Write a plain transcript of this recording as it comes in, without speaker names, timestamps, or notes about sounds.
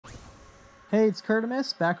Hey, it's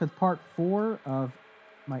Curtimus, back with part 4 of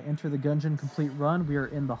my Enter the Gungeon complete run. We are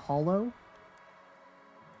in the Hollow.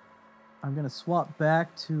 I'm going to swap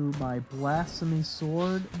back to my Blasphemy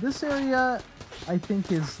Sword. This area, I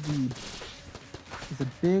think, is a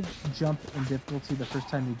big jump in difficulty the first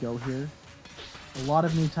time you go here. A lot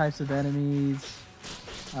of new types of enemies.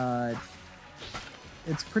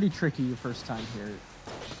 It's pretty tricky your first time here.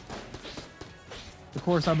 Of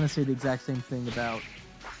course, I'm going to say the exact same thing about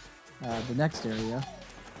the next area.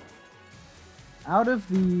 Out of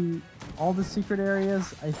all the secret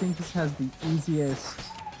areas, I think this has the easiest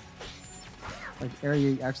area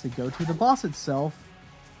you actually go to. The boss itself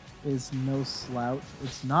is no slouch.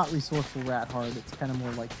 It's not resourceful rat hard. It's kind of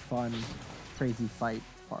more like fun, crazy fight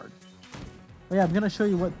hard. But yeah, I'm gonna show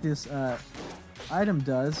you what this item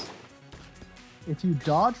does. If you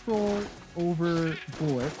dodge roll over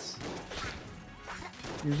bullets,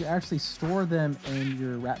 you actually store them in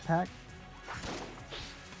your rat pack.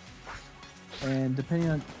 And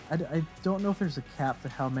depending on... I don't know if there's a cap to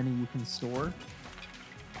how many you can store.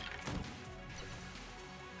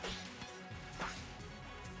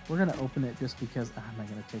 We're going to open it just because... I'm not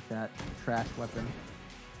going to take that trash weapon.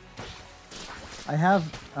 I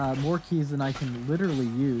have more keys than I can literally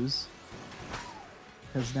use.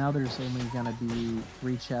 Because now there's only going to be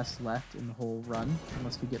 3 chests left in the whole run.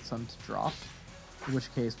 Unless we get some to drop. In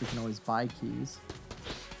which case, we can always buy keys.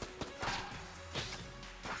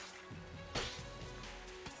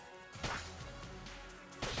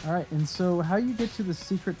 Alright, and so how you get to the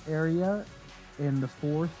secret area in the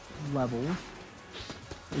 4th level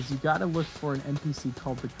is you gotta look for an NPC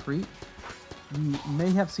called the Creep. You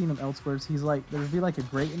may have seen him elsewhere. He's like, there'll be like a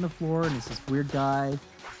grate in the floor, and it's this weird guy.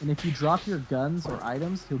 And if you drop your guns or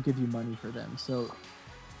items, he'll give you money for them. So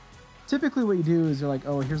typically what you do is you're like,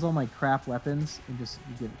 oh, here's all my crap weapons, and you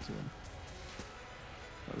give it to him.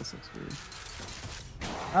 Oh, this looks weird.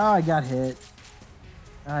 Oh, I got hit.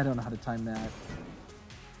 I don't know how to time that.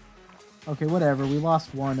 Okay, whatever. We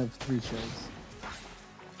lost 1 of 3 shields.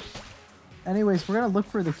 Anyways, we're going to look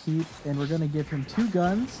for the keep, and we're going to give him 2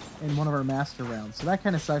 guns and 1 of our master rounds. So that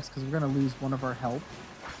kind of sucks because we're going to lose 1 of our health.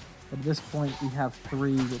 But at this point, we have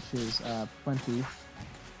 3, which is plenty.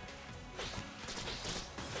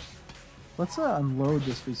 Let's unload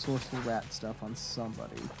this resourceful rat stuff on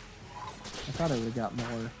somebody. I thought I would have got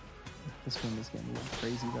more. This one is getting a little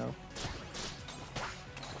crazy, though.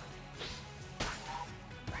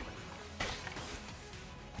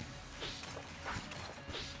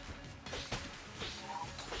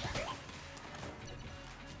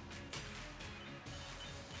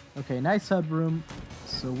 Okay, nice hub room.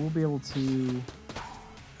 So we'll be able to...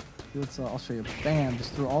 I'll show you. Bam!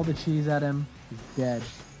 Just throw all the cheese at him. He's dead.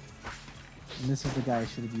 And this is the guy I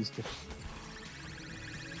should have used to...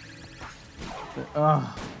 But,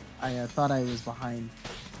 I thought I was behind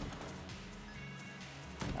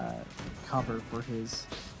cover for his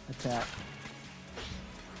attack.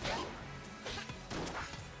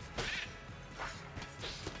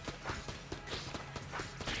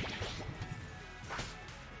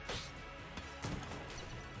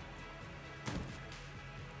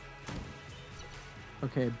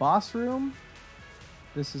 Okay, boss room.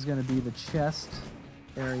 This is going to be the chest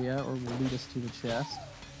area, or will lead us to the chest.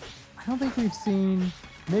 I don't think we've seen...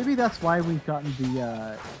 Maybe that's why we've gotten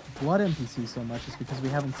the blood NPC so much, is because we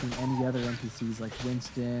haven't seen any other NPCs like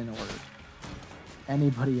Winston or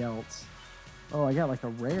anybody else. Oh, I got like a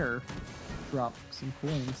rare. Drop some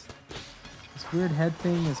coins. This weird head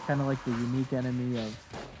thing is kind of like the unique enemy of...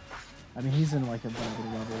 I mean, he's in like another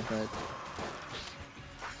level, but...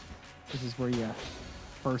 This is where you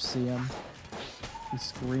first see him. He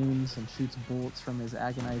screams and shoots bullets from his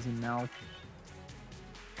agonizing mouth.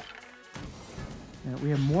 And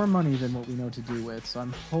we have more money than what we know to do with, so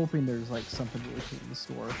I'm hoping there's like something really cool in the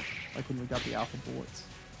store, like when we got the alpha bullets.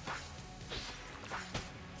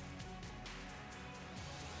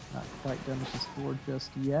 Not quite done with the store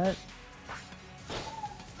just yet.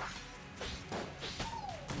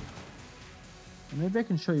 And maybe I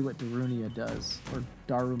can show you what Darunia does, or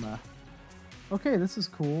Daruma. Okay, this is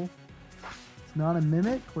cool. It's not a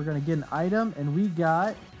mimic. We're going to get an item, and we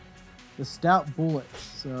got the stout bullets.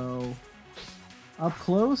 So up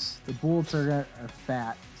close, the bullets are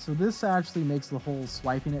fat. So this actually makes the whole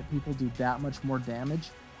swiping at people do that much more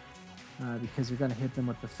damage because you're going to hit them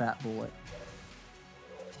with the fat bullet.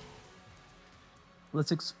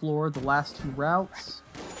 Let's explore the last 2 routes.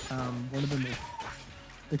 One of them is...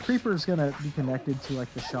 The creeper is going to be connected to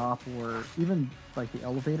like the shop or even like the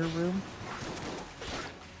elevator room.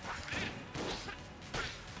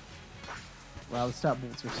 Wow, the stout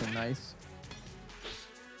bolts are so nice.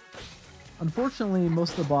 Unfortunately,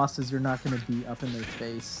 most of the bosses you're not going to be up in their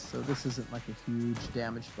face, so this isn't like a huge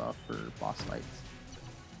damage buff for boss fights.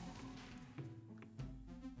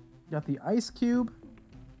 Got the ice cube,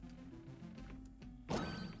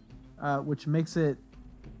 which makes it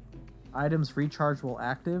items recharge while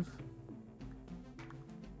active,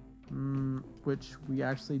 which we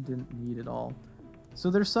actually didn't need at all. So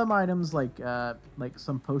there's some items like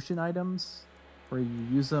some potion items where you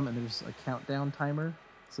use them and there's a countdown timer.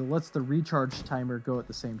 So it lets the recharge timer go at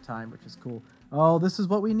the same time, which is cool. Oh, this is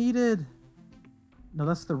what we needed. No,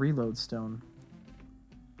 that's the reload stone.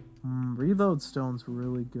 Reload stone's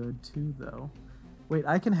really good too, though. Wait,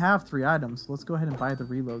 I can have 3 items. Let's go ahead and buy the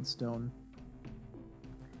reload stone.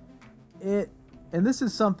 And this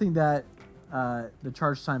is something that the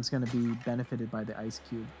charge time's going to be benefited by the ice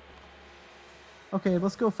cube. Okay,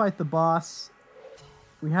 let's go fight the boss.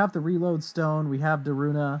 We have the reload stone. We have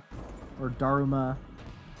Daruna, or Daruma.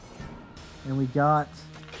 And we got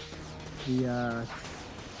the,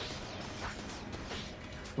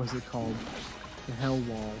 what's it called? The Hell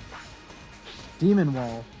Wall. Demon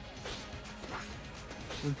Wall.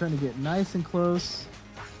 We're trying to get nice and close.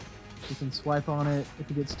 We can swipe on it. If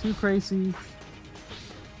it gets too crazy,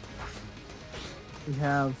 we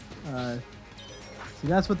have, see,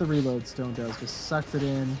 that's what the reload stone does. Just sucks it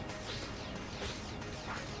in.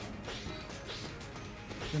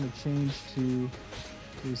 I'm going to change to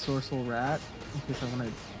Resourceful Rat in case I want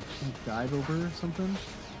to dive over or something.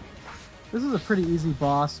 This is a pretty easy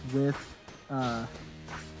boss with the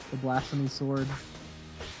Blasphemy Sword.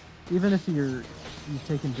 Even if you've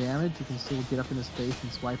taken damage, you can still get up in his face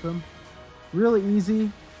and swipe him. Really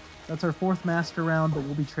easy. That's our 4th master round, but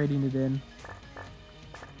we'll be trading it in.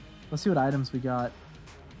 Let's see what items we got.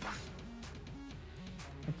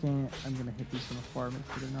 I'm gonna hit these from afar, make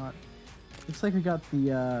sure they're not. Looks like we got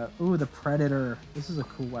the, the Predator. This is a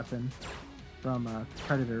cool weapon from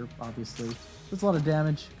Predator, obviously. Does a lot of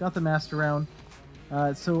damage. Got the master round.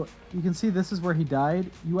 So you can see this is where he died.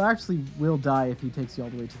 You actually will die if he takes you all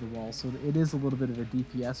the way to the wall, so it is a little bit of a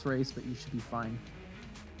DPS race, but you should be fine.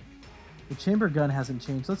 The chamber gun hasn't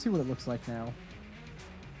changed. Let's see what it looks like now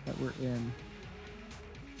that we're in.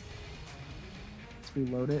 Let's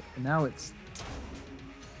reload it, and now it's...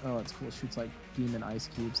 Oh, it's cool. It shoots like demon ice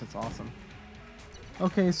cubes. That's awesome.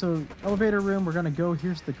 Okay, so elevator room. We're going to go.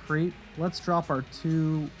 Here's the crate. Let's drop our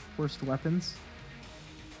 2 worst weapons.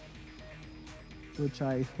 Which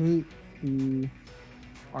I hate the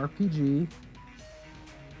RPG.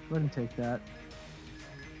 Go ahead and take that.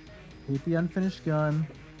 Hate the unfinished gun.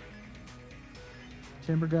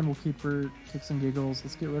 Chamber gun will keep for kicks and giggles.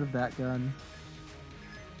 Let's get rid of that gun.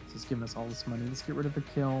 It's just giving us all this money. Let's get rid of the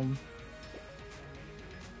kiln.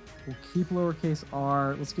 We'll keep lowercase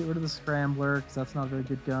r. Let's get rid of the scrambler, because that's not a very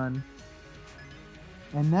good gun.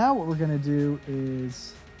 And now what we're going to do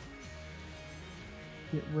is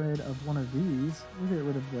get rid of one of these. We'll get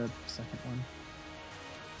rid of the second one.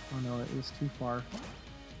 Oh no, it was too far.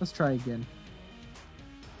 Let's try again.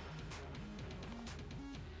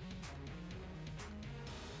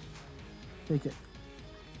 Take it.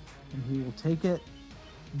 And he will take it,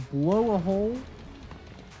 blow a hole,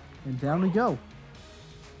 and down we go.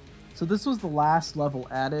 So this was the last level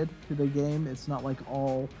added to the game. It's not like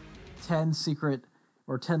all 10 secret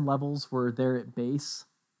or 10 levels were there at base.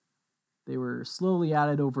 They were slowly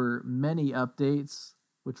added over many updates,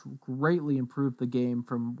 which greatly improved the game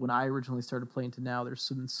from when I originally started playing to now. There's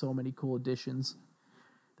been so many cool additions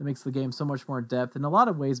that makes the game so much more in depth, and in a lot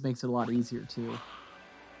of ways makes it a lot easier too.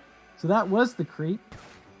 So that was the creep.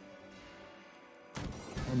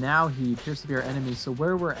 And now he appears to be our enemy. So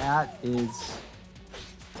where we're at is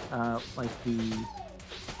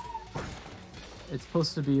it's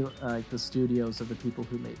supposed to be like the studios of the people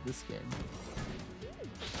who made this game.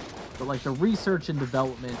 But like the research and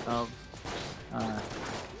development of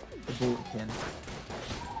the Bulletkin.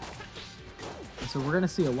 And so we're going to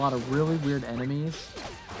see a lot of really weird enemies.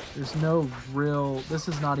 There's no real... This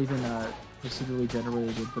is not even procedurally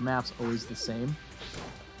generated. The map's always the same.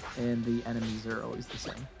 And the enemies are always the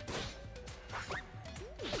same.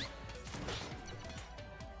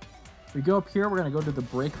 We go up here, we're going to go to the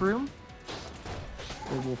break room.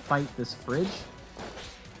 Where we'll fight this fridge.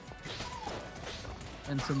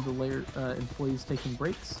 And some of the layer employees taking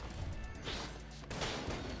breaks.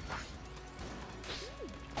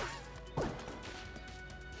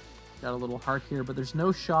 Got a little heart here, but there's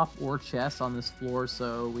no shop or chest on this floor,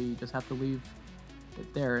 so we just have to leave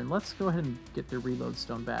it there. And let's go ahead and get the reload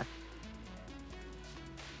stone back.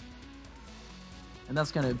 And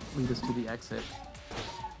that's going to lead us to the exit.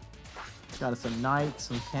 Got us some knights,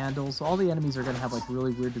 some candles. All the enemies are going to have like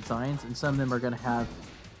really weird designs, and some of them are going to have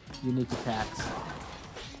unique attacks.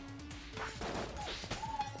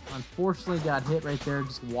 Unfortunately, got hit right there,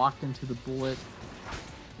 just walked into the bullet.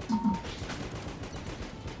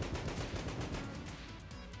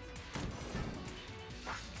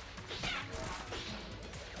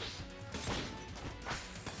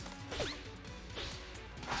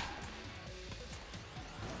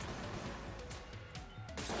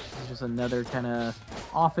 Just another kind of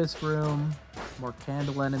office room, more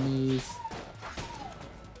candle enemies.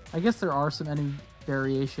 I guess there are some enemy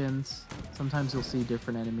variations. Sometimes you'll see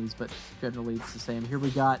different enemies, but generally it's the same. Here we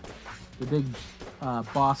got the big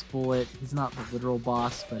boss bullet. He's not the literal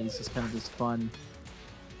boss, but he's just kind of this fun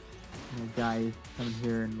guy coming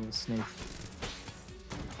here and little snake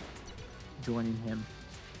joining him.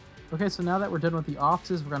 Okay, so now that we're done with the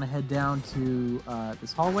offices, we're going to head down to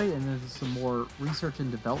this hallway, and there's some more research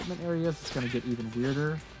and development areas. It's going to get even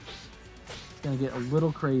weirder. It's going to get a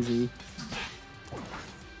little crazy.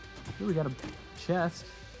 Here we got a chest.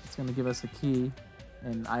 It's going to give us a key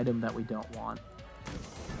and an item that we don't want.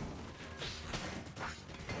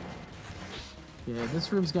 Yeah,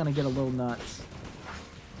 this room's going to get a little nuts.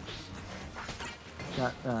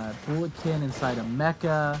 Got Bulletkin inside a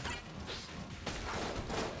mecha.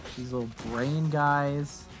 These little brain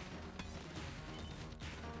guys.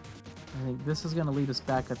 I think this is going to lead us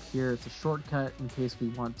back up here. It's a shortcut in case we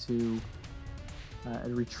want to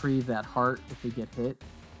retrieve that heart if we get hit.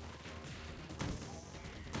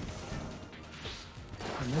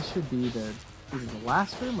 And this should be either the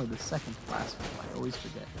last room or the second to last room. I always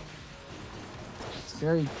forget. It's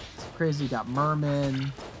crazy. You got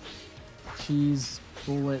mermen, cheese,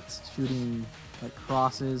 bullets shooting like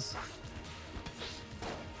crosses.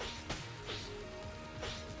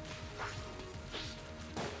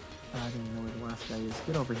 I don't even know where the last guy is.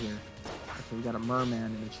 Get over here. Okay, we got a merman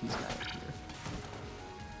and a cheese guy up here.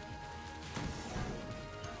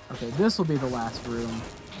 Okay, this will be the last room.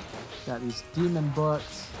 Got these demon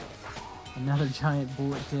books. Another giant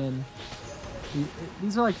bulletin.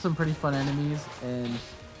 These are like some pretty fun enemies, and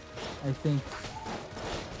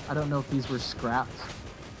I don't know if these were scrapped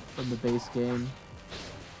from the base game.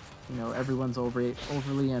 You know, everyone's overly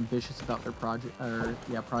ambitious about their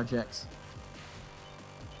projects.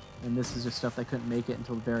 And this is just stuff that couldn't make it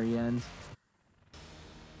until the very end.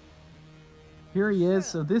 Here he is.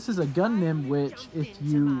 So this is a Gungeon, which if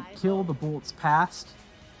you kill the bullets past,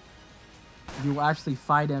 you will actually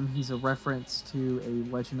fight him. He's a reference to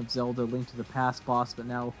a Legend of Zelda Link to the Past boss, but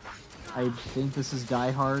now I think this is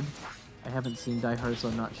Die Hard. I haven't seen Die Hard, so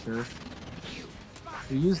I'm not sure.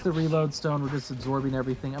 We use the reload stone. We're just absorbing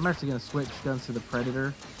everything. I'm actually going to switch guns to the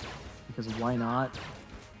Predator, because why not?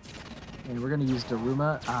 And we're going to use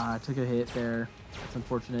Daruma. I took a hit there. That's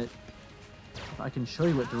unfortunate. If I can show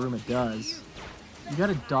you what Daruma does. You got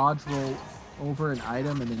to dodge roll over an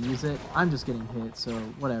item and then use it. I'm just getting hit, so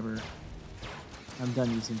whatever. I'm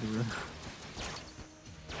done using Daruma.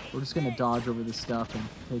 We're just going to dodge over this stuff and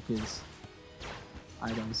take his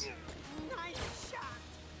items.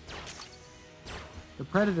 The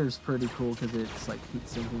Predator's pretty cool because it's like heat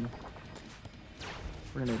sinking.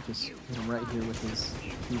 We're going to just hit him right here with his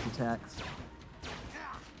cheese attacks.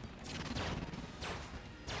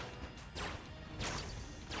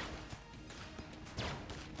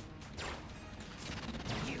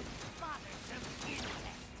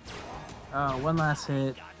 Oh, one last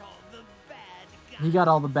hit. He got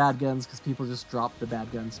all the bad guns because people just dropped the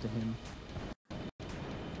bad guns to him.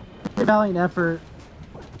 Valiant effort.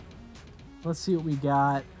 Let's see what we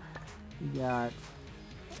got. We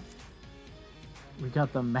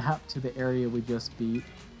got the map to the area we just beat.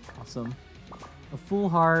 Awesome. A full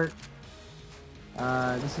heart.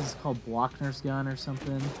 This is called Blockner's gun or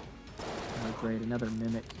something. Oh, great, another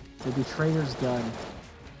mimic. The Betrayer's gun.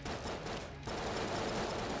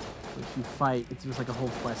 Which you fight, it's just like a whole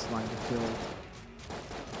quest line to kill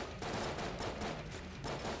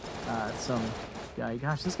some guy.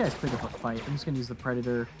 Gosh, this guy's quick up a fight. I'm just gonna use the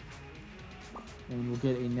Predator. And we'll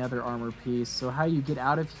get another armor piece. So how you get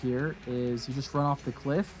out of here is you just run off the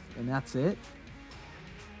cliff, and that's it.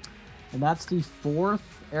 And that's the 4th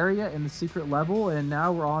area in the secret level, and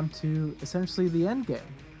now we're on to essentially the end game.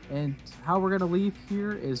 And how we're gonna leave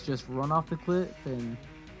here is just run off the cliff and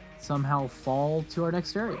somehow fall to our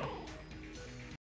next area.